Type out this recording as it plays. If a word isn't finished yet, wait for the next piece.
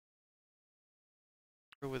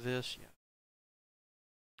Through with this, yeah.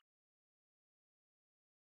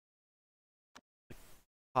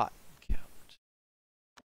 Hot kept.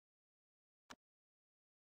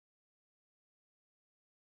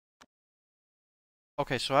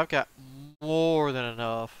 Okay, so I've got more than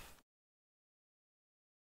enough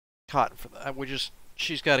cotton for that.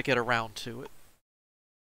 She's got to get around to it.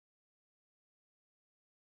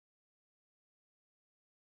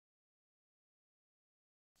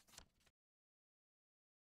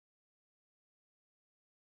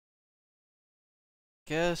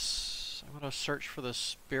 Guess I'm gonna search for the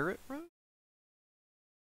spirit room.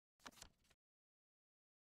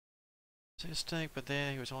 Instinct, but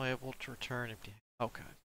then he was only able to return empty. Okay.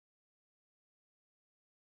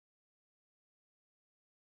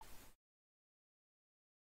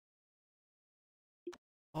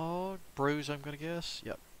 Oh, bruise, I'm gonna guess.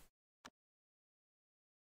 Yep.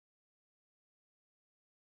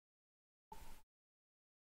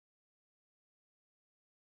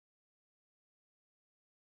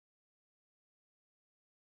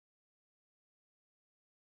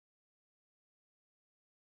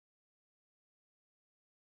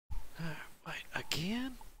 Wait,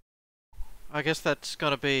 again? I guess that's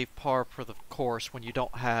gonna be par for the course when you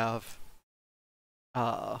don't have,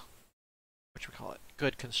 what you call it,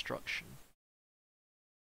 good construction.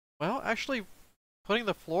 Well, actually, putting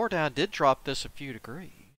the floor down did drop this a few degrees.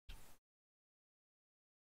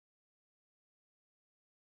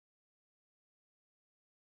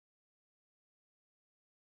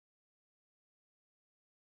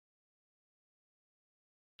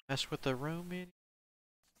 Mess with the room in?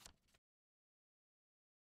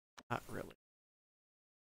 Not really.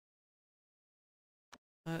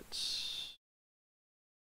 Let's...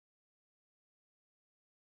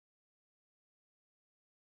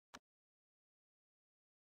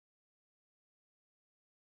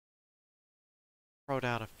 throw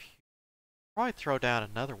down a few. Probably throw down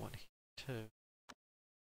another one here, too.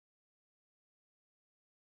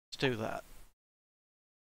 Let's do that.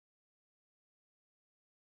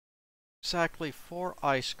 Exactly 4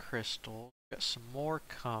 ice crystals. Got some more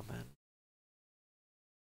coming.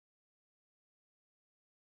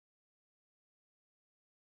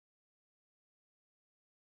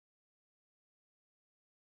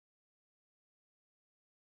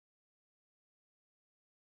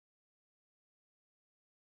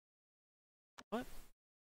 What?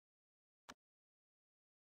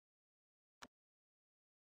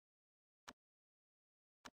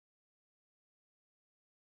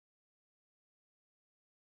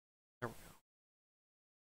 There we go.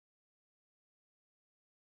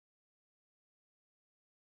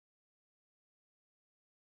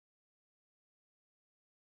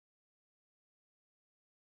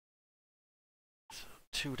 So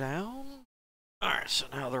 2 down. Alright, so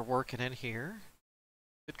now they're working in here.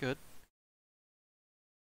 Good, good.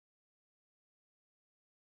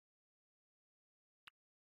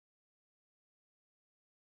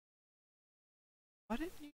 Why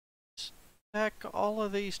didn't you stack all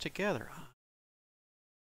of these together, huh?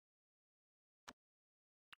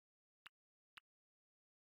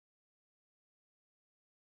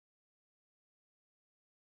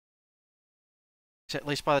 At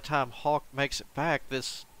least by the time Hawk makes it back,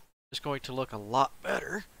 this is going to look a lot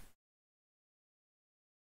better.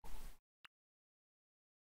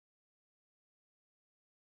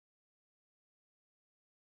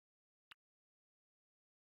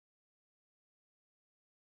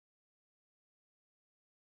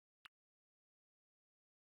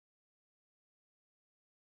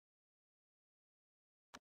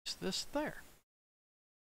 Is this there?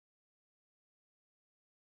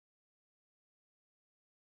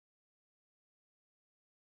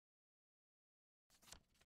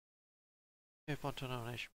 If on to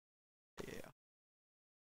nomination. Yeah.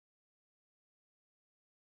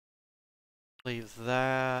 Leave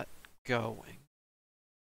that going.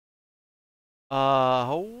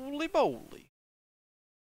 Holy moly.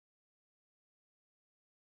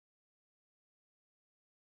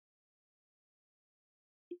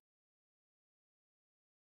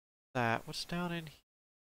 What's down in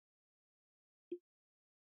here?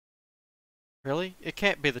 Really? It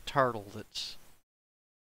can't be the turtle that's...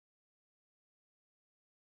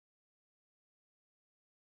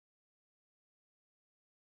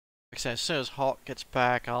 Like I said, as soon as Hawk gets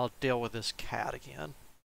back, I'll deal with this cat again.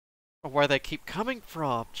 Or where they keep coming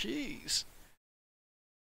from, jeez.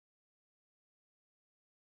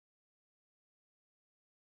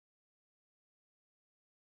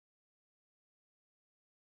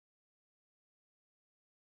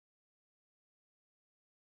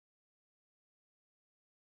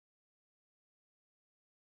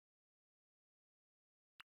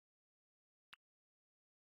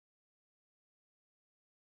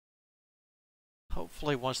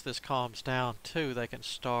 hopefully once this calms down too, they can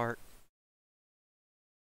start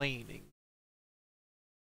cleaning.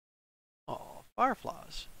 Oh,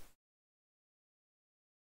 fireflies.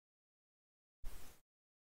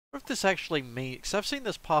 What if this actually means... Because I've seen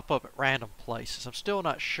this pop up at random places. I'm still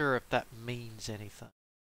not sure if that means anything.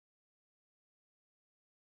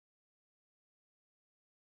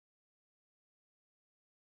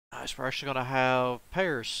 Nice, we're actually going to have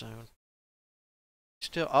pears soon.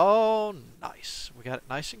 Still, oh, nice. We got it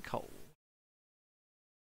nice and cold.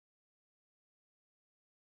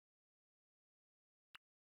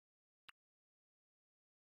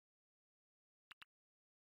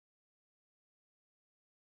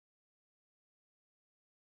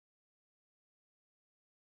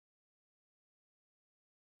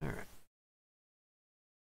 Alright.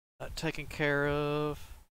 That taken care of.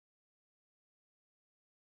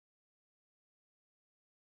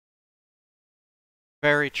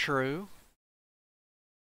 Very true.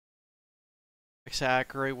 I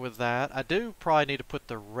agree with that. I do probably need to put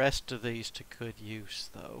the rest of these to good use,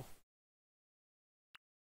 though.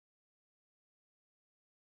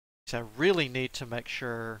 I really need to make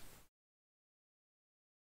sure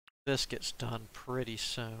this gets done pretty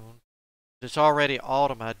soon. It's already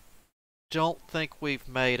autumn. I don't think we've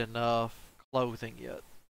made enough clothing yet.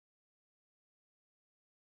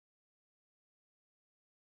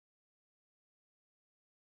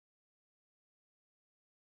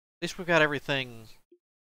 At least we've got everything,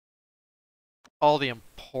 all the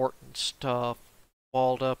important stuff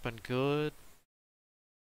walled up and good.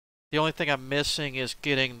 The only thing I'm missing is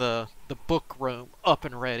getting the book room up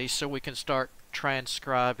and ready so we can start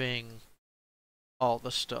transcribing all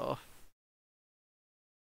the stuff.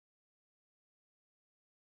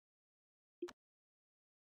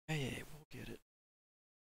 Yeah, we'll get it.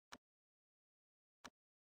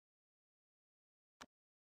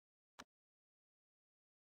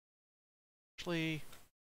 Actually,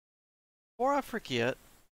 before I forget,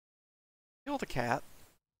 kill the cat.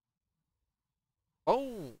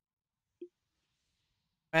 Oh,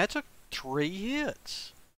 that took 3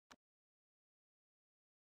 hits.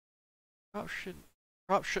 Crop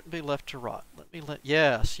shouldn't be left to rot.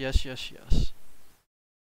 Yes.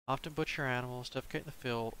 Often butcher animals, defecate in the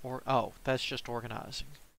field, or oh, that's just organizing.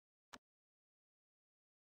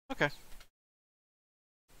 Okay.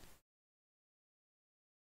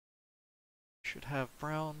 Should have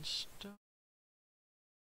brown stone.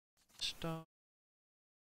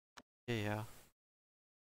 Yeah.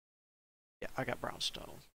 Yeah, I got brown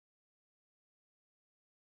stone.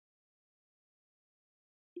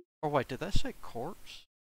 Or wait, did that say corpse?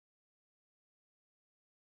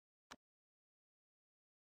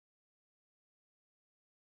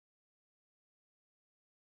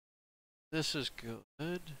 This is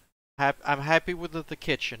good. I'm happy with the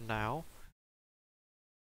kitchen now.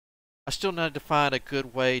 I still need to find a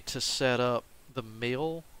good way to set up the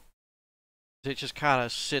mill. It just kind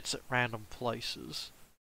of sits at random places.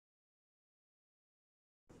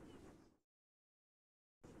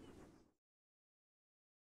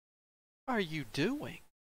 What are you doing?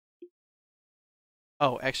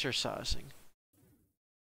 Oh, exercising.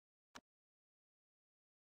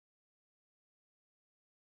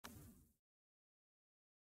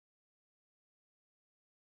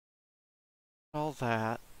 All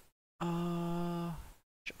that.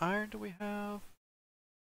 Which iron do we have?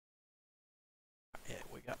 Yeah,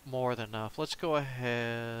 we got more than enough. Let's go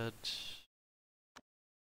ahead.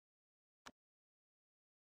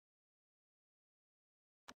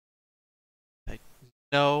 Take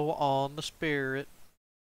no on the spirit.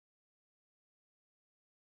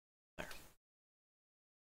 There.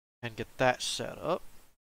 And get that set up.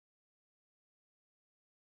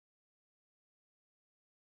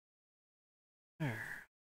 There.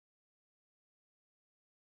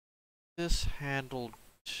 This handled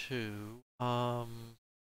too.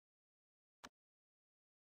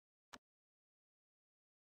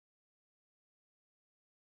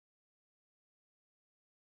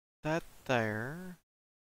 That there.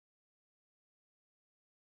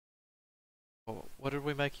 Oh, what did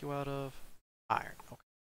we make you out of? Iron. Okay.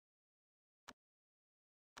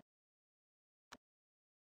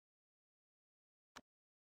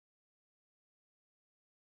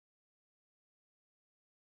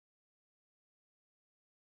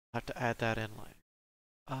 I have to add that in later.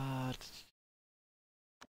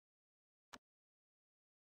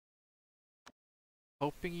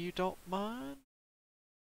 Hoping you don't mind?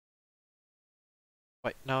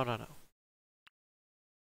 Wait, no. Okay.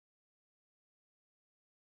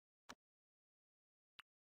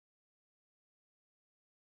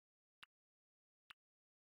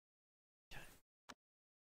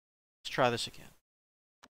 Let's try this again.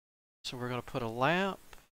 So we're going to put a lamp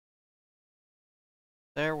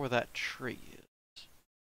there where that tree is.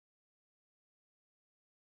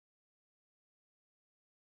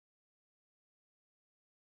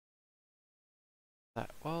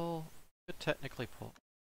 That, well, could technically pull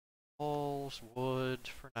poles, wood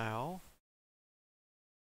for now.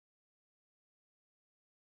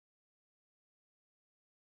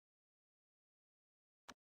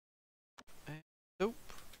 And, nope.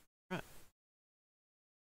 Right.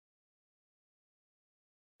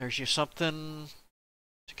 There's you something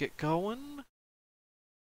to get going.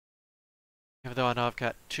 Even though I know I've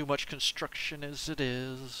got too much construction as it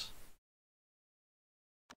is.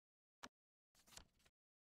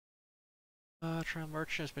 Trial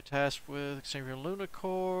merchant has been tasked with examining Luna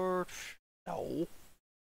core. No.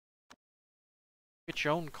 Get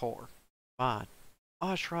your own core. Fine. Oh,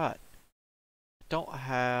 that's right. I don't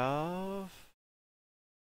have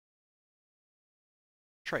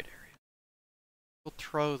trade area. We'll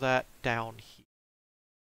throw that down here.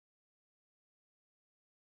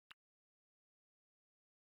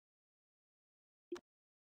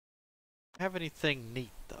 Have anything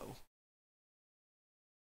neat though?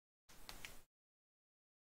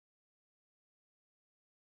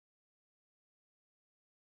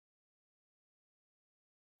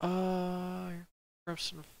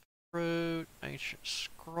 Crimson fruit, ancient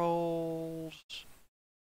scrolls.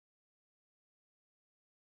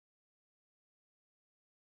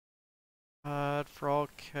 Frog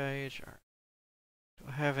cage. Right. Do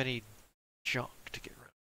I have any junk to get rid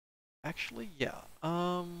of? Actually, yeah.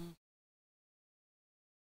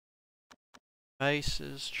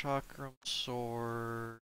 Maces, chakram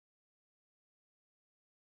sword.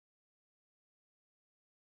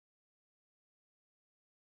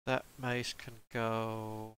 That mace can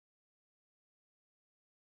go.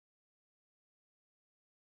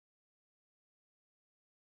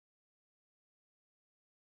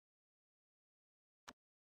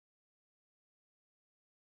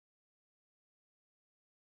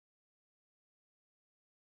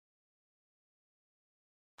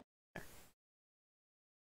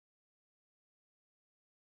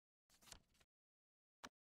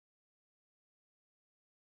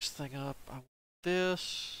 This thing up. I want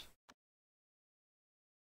this.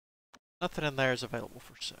 Nothing in there is available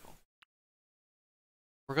for sale.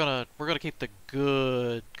 We're gonna keep the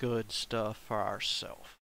good stuff for ourselves.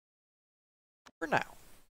 For now.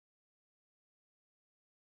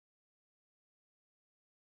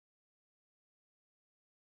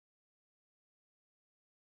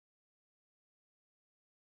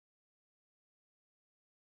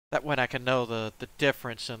 That way I can know the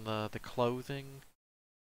difference in the clothing.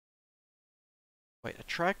 Wait,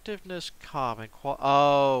 attractiveness, common,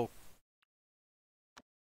 oh,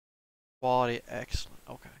 quality, excellent,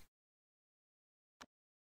 okay.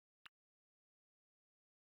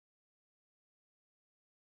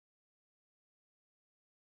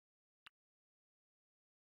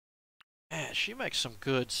 Man, she makes some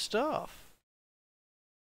good stuff.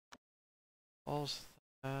 All's,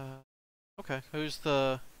 okay, who's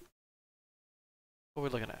the, what are we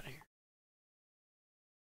looking at here?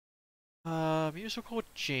 Musical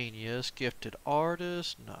genius, gifted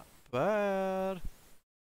artist, not bad.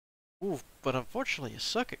 Ooh, but unfortunately you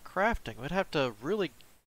suck at crafting. We'd have to really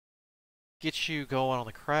get you going on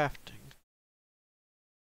the crafting.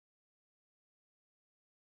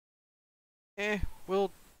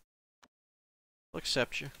 We'll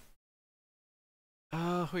accept you. Who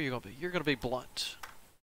are you gonna be? You're gonna be blunt.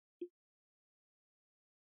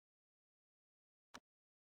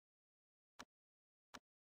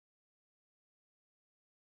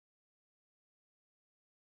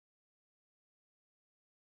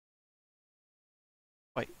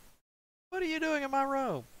 Wait, what are you doing in my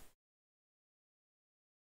room?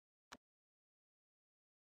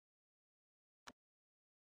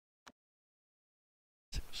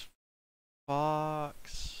 It was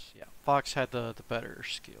Fox. Yeah, Fox had the better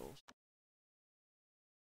skills.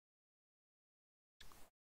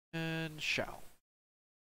 And Shao.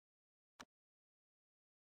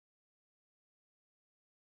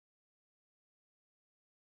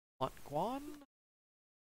 Blunt Guan?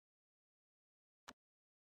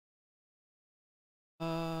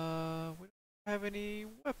 We don't have any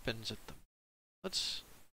weapons at them. Let's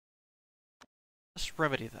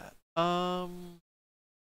remedy that. I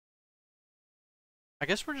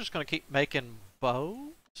guess we're just gonna keep making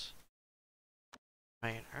bows.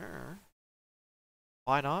 I mean,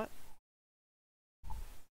 why not?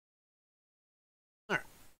 Alright.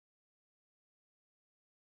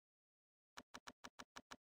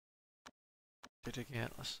 Do it again.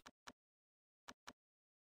 Let's.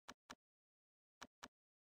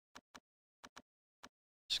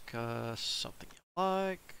 something you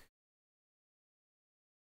like.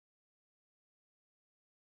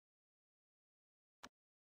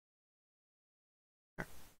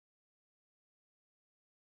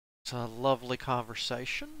 It's a lovely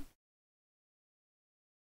conversation.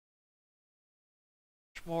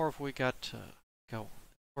 How much more have we got to go?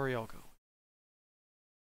 Where y'all go?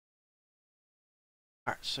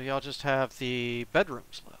 Alright, so y'all just have the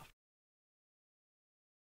bedrooms left.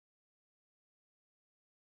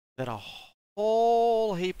 Then a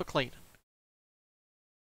whole heap of cleaning.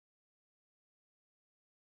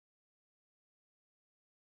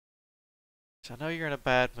 So I know you're in a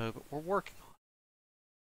bad mood, but we're working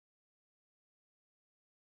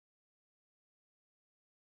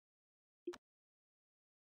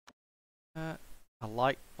on it. A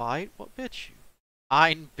light bite? What bit you?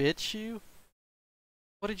 Ein bit you?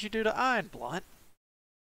 What did you do to Ein, Blunt?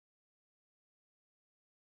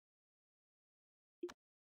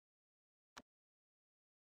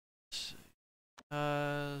 Let's see.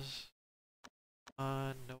 No.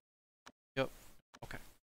 Yep. Okay.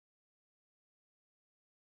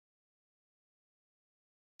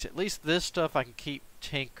 So at least this stuff I can keep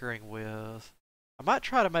tinkering with. I might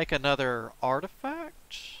try to make another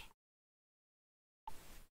artifact.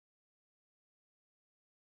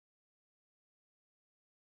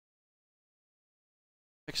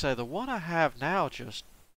 Like I say, the one I have now just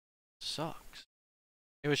sucks.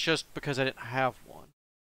 It was just because I didn't have one.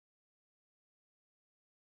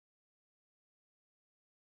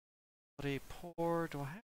 Bloody poor. Do I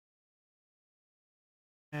have?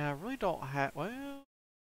 Yeah, I really don't have. Well,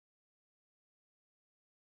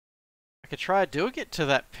 I could try doing it to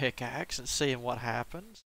that pickaxe and seeing what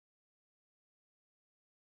happens.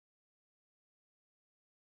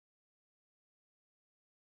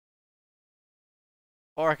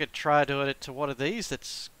 Or I could try doing it to one of these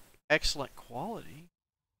that's excellent quality.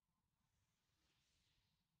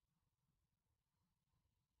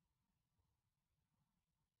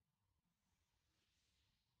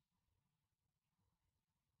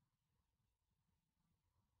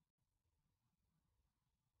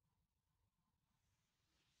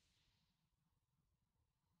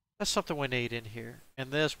 That's something we need in here.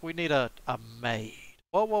 And this, we need a maid.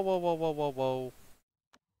 Whoa, whoa, whoa, whoa, whoa, whoa, whoa.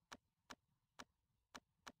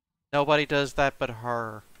 Nobody does that but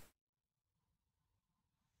her.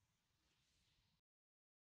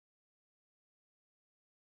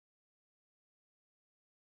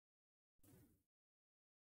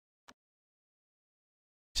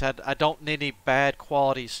 Said I don't need any bad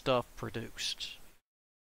quality stuff produced.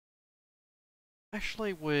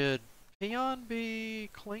 Actually, would Peon be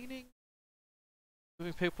cleaning?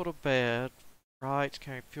 Moving people to bed. Rights,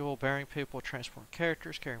 carrying fuel, bearing people, transporting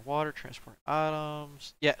characters, carrying water, transporting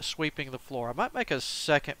items. Yeah, sweeping the floor. I might make a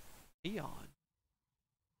second Peon.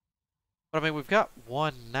 But I mean, we've got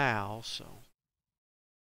one now, so.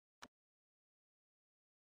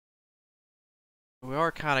 We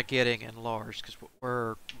are kind of getting enlarged because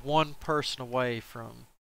we're one person away from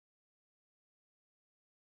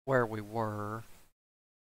where we were.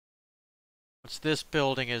 Once this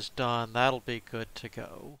building is done, that'll be good to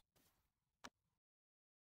go.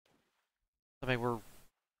 I mean, we're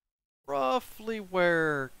roughly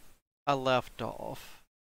where I left off.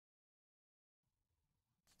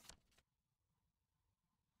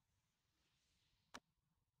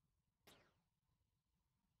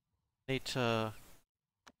 Need to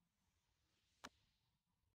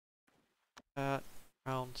that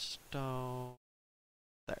round stone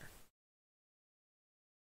there.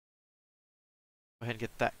 Go ahead and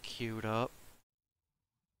get that queued up.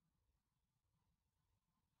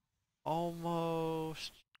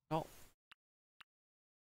 Almost. No.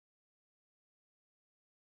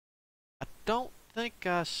 I don't think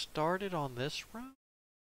I started on this round.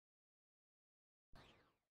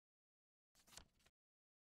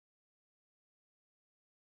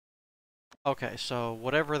 Okay, so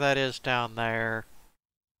whatever that is down there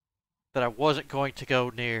that I wasn't going to go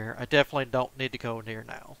near, I definitely don't need to go near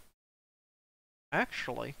now.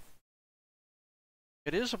 Actually,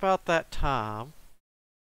 it is about that time.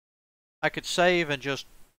 I could save and just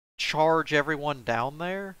charge everyone down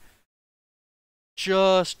there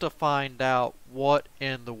just to find out what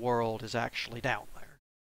in the world is actually down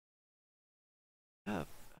there.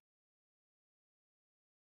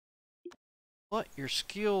 But your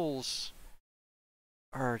skills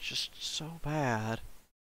are just so bad.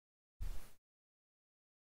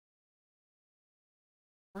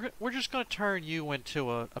 We're just going to turn you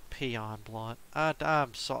into a peon, Blunt.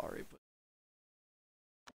 I'm sorry, but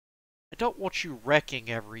I don't want you wrecking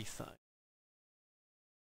everything.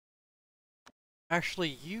 Actually,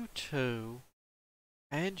 you two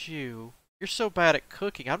And you're so bad at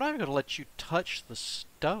cooking, I'm not even gonna let you touch the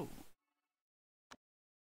stove.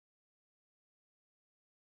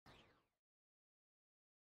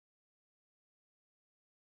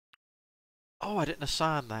 Oh, I didn't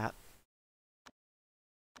assign that.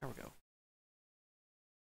 There we go.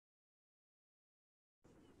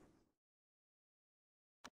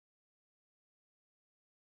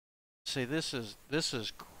 See, this is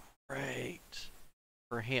great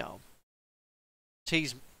for him.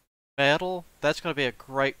 He's metal. That's going to be a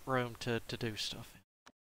great room to do stuff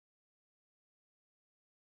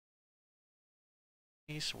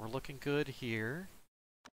in. So we're looking good here.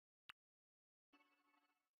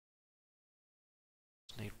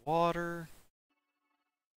 Just need water.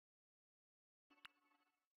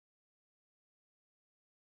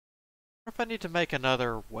 Or if I need to make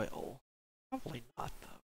another well. Probably not, though.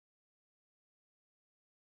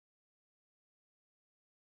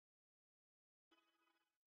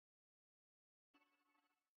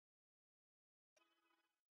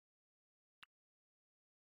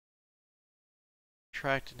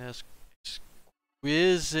 Attractiveness,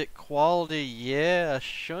 exquisite quality. Yeah,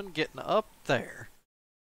 Shun getting up there.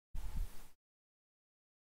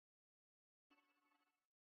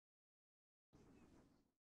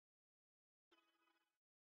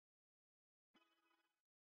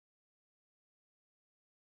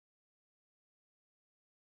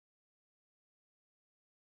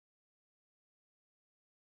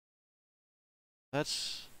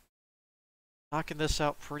 That's knocking this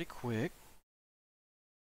out pretty quick.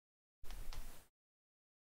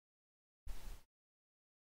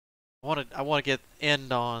 I want to get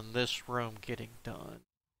end on this room getting done.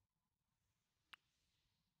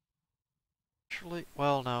 Actually,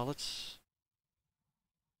 well, no, let's.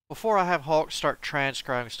 Before I have Hawk start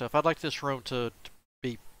transcribing stuff, I'd like this room to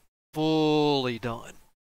be fully done,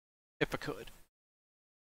 if I could.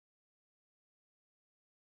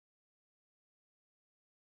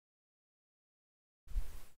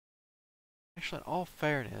 Actually, in all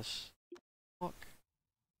fairness, look,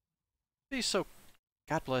 be so.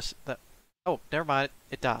 God bless it, that. Oh, never mind.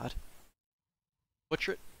 It died.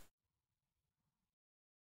 Butcher it.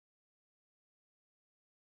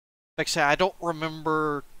 Like I say, I don't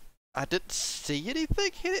remember. I didn't see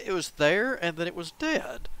anything hit it. It was there, and then it was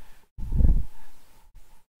dead.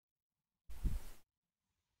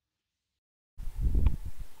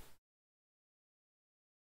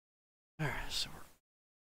 Alright, so we're.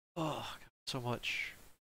 Oh, so much.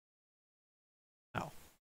 No.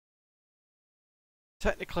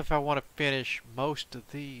 Technically, if I want to finish most of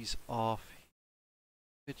these off,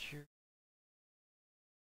 picture.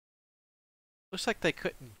 Looks like they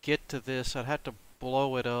couldn't get to this. I'd have to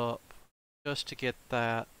blow it up just to get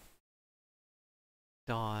that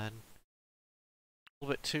done. A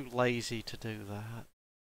little bit too lazy to do that.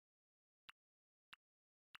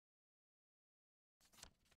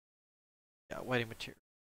 Yeah, waiting material.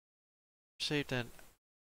 Received an.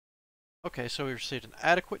 Okay, so we received an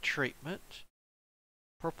adequate treatment.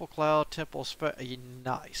 Purple cloud, temple,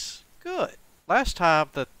 nice. Good. Last time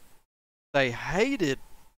that they hated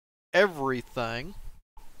everything,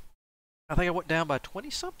 I think I went down by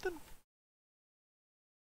 20 something.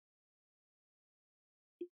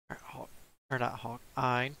 Or not hawk.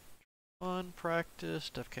 Ein. Fun, practice,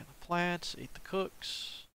 stuff can the plants, eat the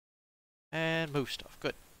cooks, and move stuff.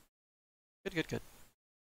 Good. Good, good, good.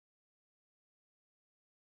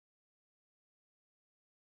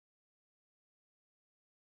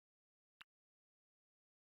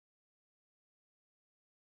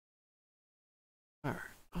 Alright.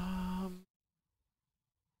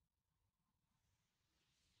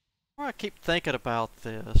 More I keep thinking about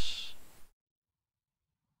this.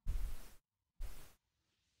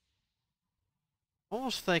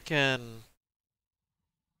 Almost thinking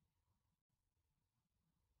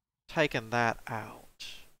taking that out.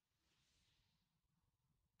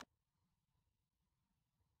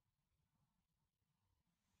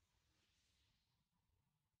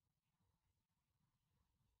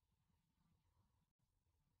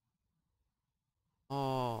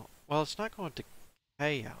 Oh, well, it's not going to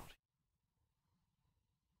decay out.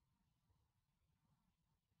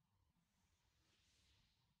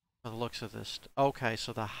 By the looks of this. Okay,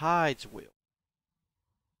 so the hides will.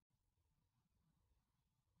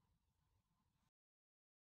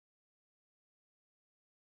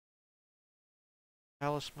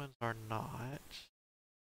 Talismans are not.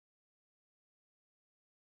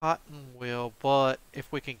 Cotton will, but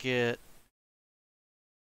if we can get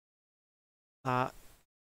yeah,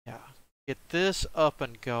 get this up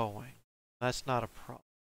and going, that's not a problem.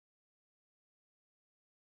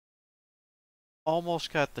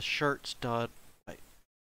 Almost got the shirts done. Wait,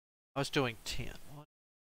 I was doing 10. 1,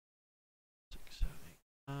 6, 7,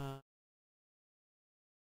 8, 9.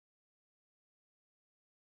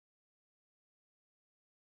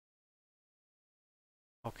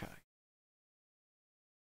 Okay.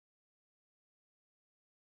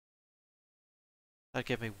 That'd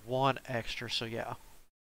give me 1 extra, so yeah.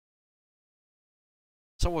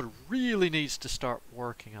 Someone really needs to start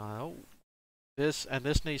working on it. Oh,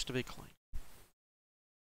 this needs to be clean.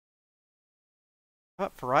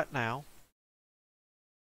 But for right now,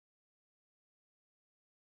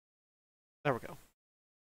 there we go.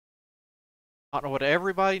 I don't know what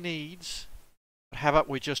everybody needs, but how about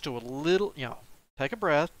we just do a little, take a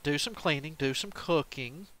breath, do some cleaning, do some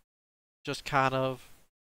cooking, just kind of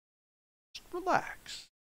just relax.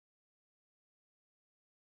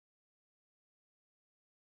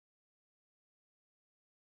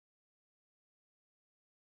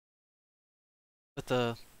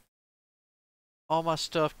 Let all my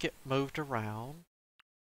stuff get moved around.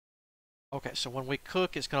 Okay, so when we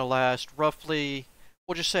cook, it's going to last roughly,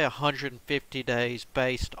 we'll just say 150 days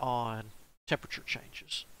based on temperature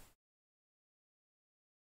changes.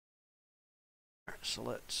 All right, so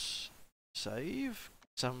let's save.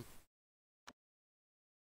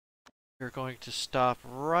 We're going to stop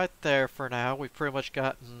right there for now. We've pretty much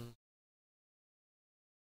gotten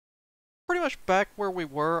pretty much back where we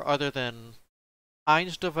were, other than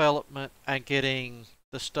Ein's development and getting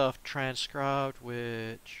the stuff transcribed,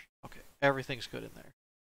 which, okay, everything's good in there.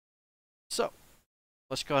 So,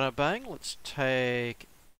 let's go and bang. Let's take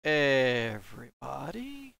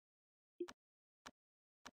everybody.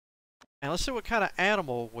 And let's see what kind of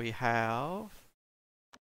animal we have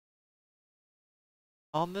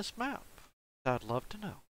on this map. I'd love to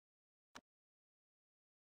know.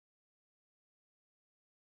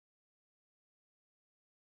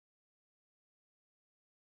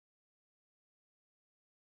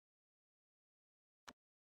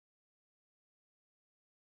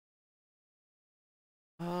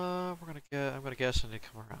 I'm gonna guess I need to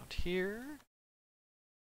come around here.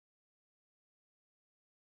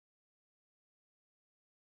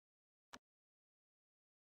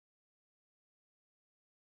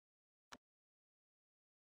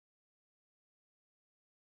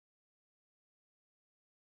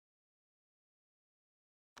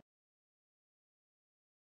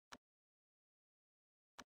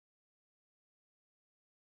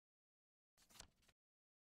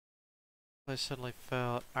 I suddenly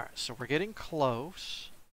felt... Alright, so we're getting close.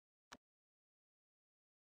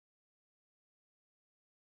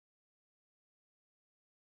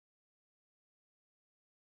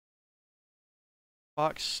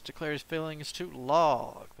 Fox declared his feelings to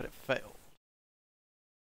log, but it failed.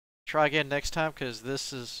 Try again next time, because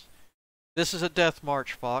this is a death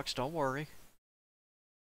march, Fox. Don't worry.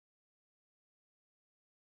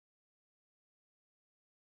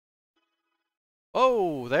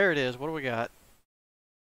 Oh, there it is. What do we got?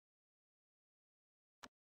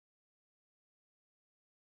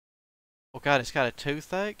 Oh god, it's got a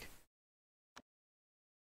toothache?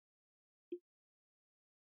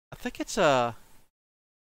 I think it's either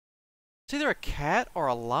a cat or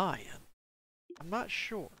a lion. I'm not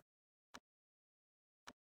sure.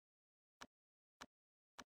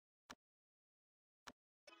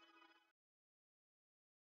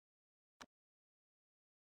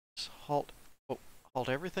 Just hold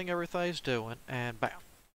everything everybody's doing, and bam.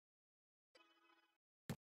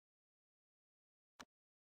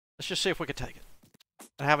 Let's just see if we can take it.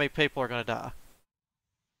 And how many people are going to die.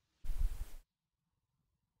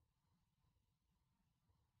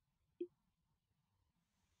 I'm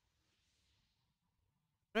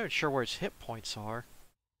not even sure where its hit points are.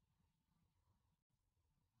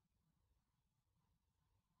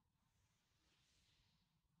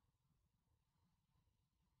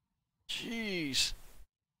 Jeez.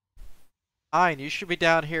 Ein, you should be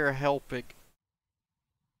down here helping.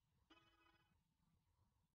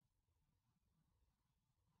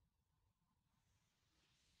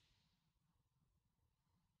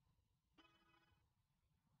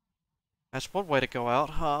 That's one way to go out,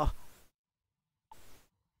 huh?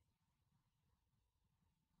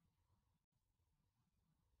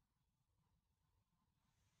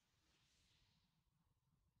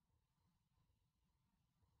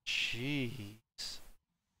 Jeez.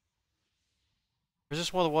 Or is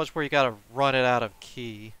this one of the ones where you gotta run it out of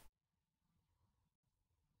key?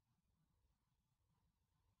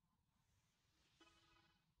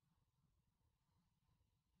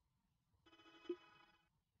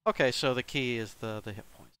 Okay, so the key is the hit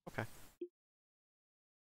points. Okay.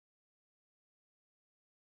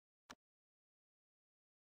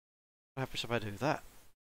 What happens if I do that?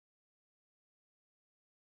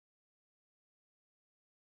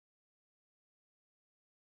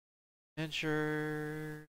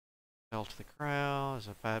 Injured. Fell to the ground. Is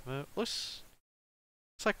a bad move. Looks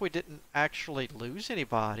like we didn't actually lose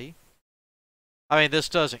anybody. I mean, this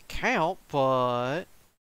doesn't count, but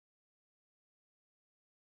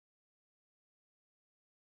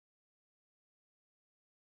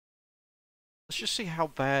let's just see how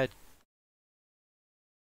bad.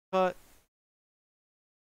 Cut.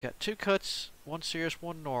 Got 2 cuts, 1 serious,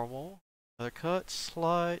 1 normal. Another cut,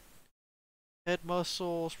 slight. Head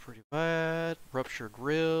muscles, pretty bad. Ruptured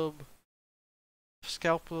rib.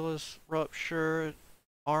 Scalpel is ruptured.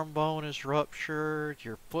 Arm bone is ruptured.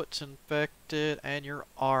 Your foot's infected, and your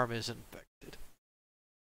arm is infected.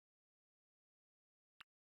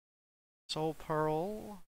 Soul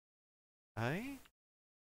Pearl. Okay.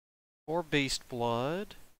 4 Beast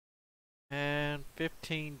Blood. And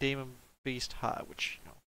 15 Demon Beast High, which, you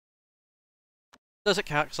know, doesn't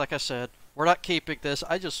count because, like I said, we're not keeping this.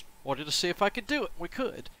 I just wanted to see if I could do it. We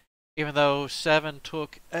could. Even though 7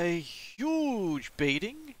 took a huge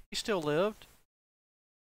beating, he still lived.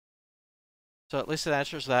 So at least it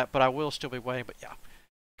answers that, but I will still be waiting. But yeah,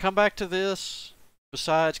 come back to this.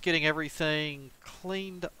 Besides getting everything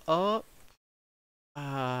cleaned up,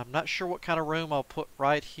 I'm not sure what kind of room I'll put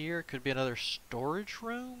right here. Could be another storage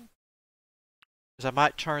room. Because I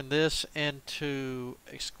might turn this into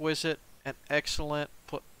exquisite and excellent,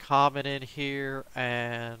 put common in here,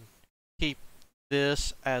 and keep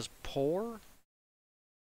this as poor.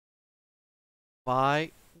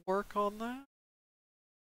 Might work on that.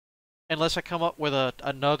 Unless I come up with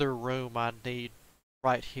another room I need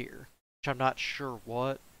right here, which I'm not sure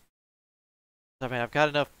what. I mean, I've got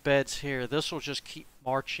enough beds here. This will just keep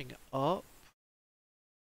marching up.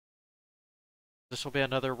 This will be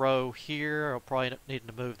another row here. I'll probably end up needing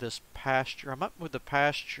to move this pasture. I might move the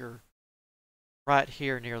pasture right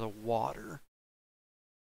here near the water.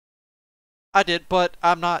 I did, but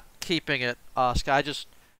I'm not keeping it, Oscar. I just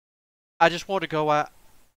want to go out.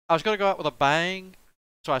 I was going to go out with a bang,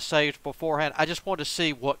 so I saved beforehand. I just wanted to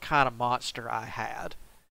see what kind of monster I had.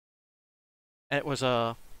 And it was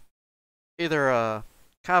either a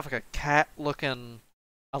kind of like a cat looking,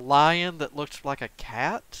 a lion that looked like a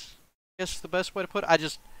cat, I guess is the best way to put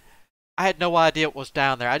it. I had no idea it was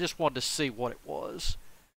down there. I just wanted to see what it was.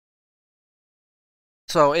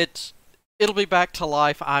 So it'll be back to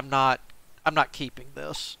life. I'm not keeping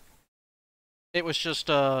this. It was just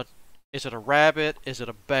is it a rabbit? Is it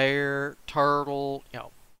a bear? Turtle? You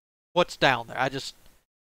know, what's down there?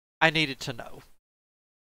 I needed to know.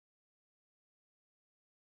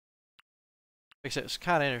 Like I said, it's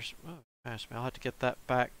kind of interesting. Oh, I'll have to get that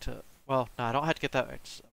back to. Well, no, I don't have to get that back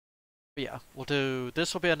to. But yeah, we'll do.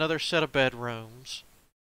 This will be another set of bedrooms.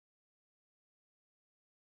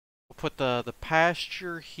 We'll put the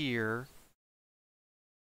pasture here.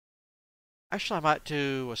 Actually, I might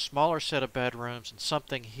do a smaller set of bedrooms and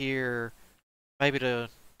something here, maybe to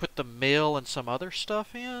put the mill and some other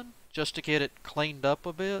stuff in, just to get it cleaned up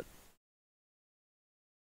a bit.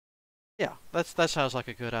 Yeah, that sounds like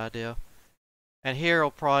a good idea. And here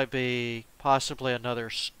will probably be possibly another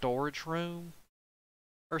storage room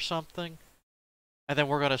or something. And then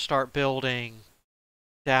we're going to start building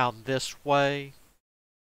down this way.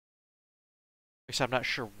 Because I'm not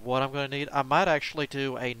sure what I'm going to need. I might actually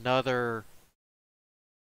do another.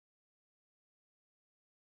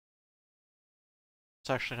 It's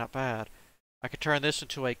actually not bad. I could turn this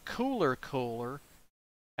into a cooler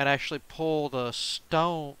and actually pull the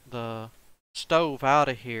stove out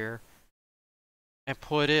of here and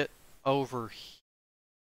put it over here.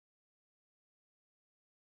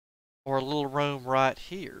 Or a little room right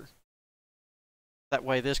here. That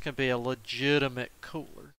way this can be a legitimate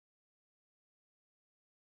cooler.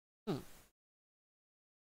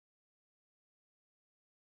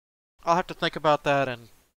 I'll have to think about that and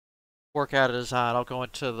work out a design. I'll go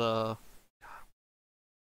into the.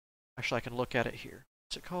 Actually, I can look at it here.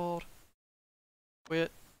 What's it called?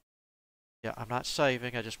 Quit. Yeah, I'm not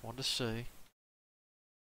saving. I just wanted to see.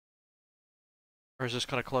 Or is this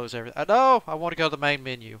going to close everything? No, I want to go to the main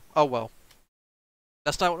menu. Oh well.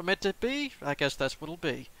 That's not what it meant to be. I guess that's what it'll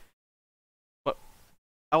be. But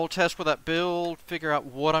I will test with that build, figure out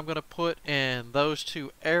what I'm going to put in those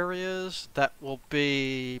 2 areas. That will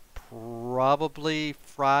be probably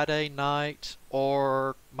Friday night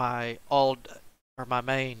or my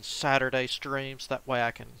main Saturday streams. That way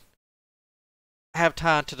I can have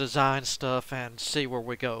time to design stuff and see where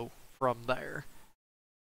we go from there.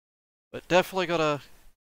 But definitely gonna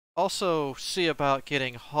also see about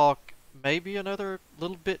getting Hawk maybe another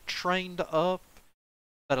little bit trained up.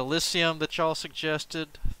 That Elysium that y'all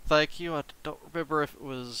suggested, thank you. I don't remember if it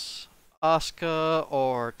was Asuka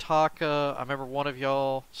or Taka. I remember one of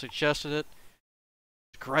y'all suggested it.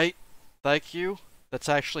 Great, thank you. That's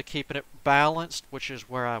actually keeping it balanced, which is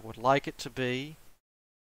where I would like it to be.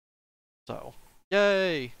 So,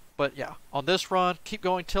 yay! But yeah, on this run, keep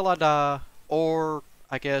going till I die, or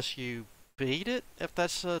I guess you beat it, if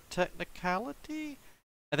that's a technicality.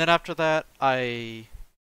 And then after that, I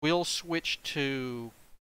will switch to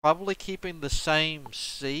probably keeping the same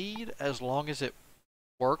seed as long as it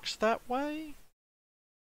works that way.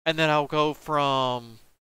 And then I'll go from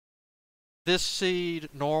this seed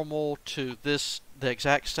normal to this the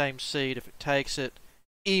exact same seed if it takes it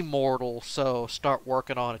immortal, so start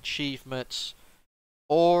working on achievements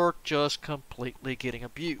or just completely getting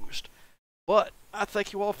abused. But I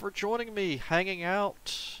thank you all for joining me, hanging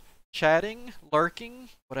out, chatting, lurking,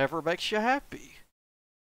 whatever makes you happy.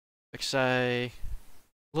 Like say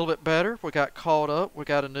a little bit better, we got caught up, we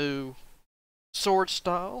got a new sword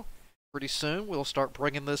style. Pretty soon we'll start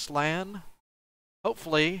bringing this land,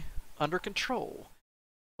 hopefully, under control.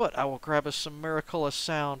 But I will grab us some Miraculous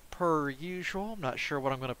sound per usual. I'm not sure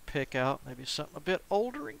what I'm going to pick out. Maybe something a bit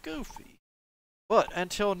older and goofy. But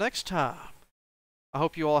until next time, I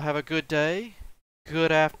hope you all have a good day,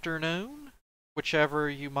 good afternoon, whichever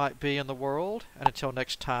you might be in the world. And until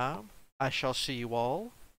next time, I shall see you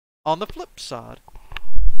all on the flip side.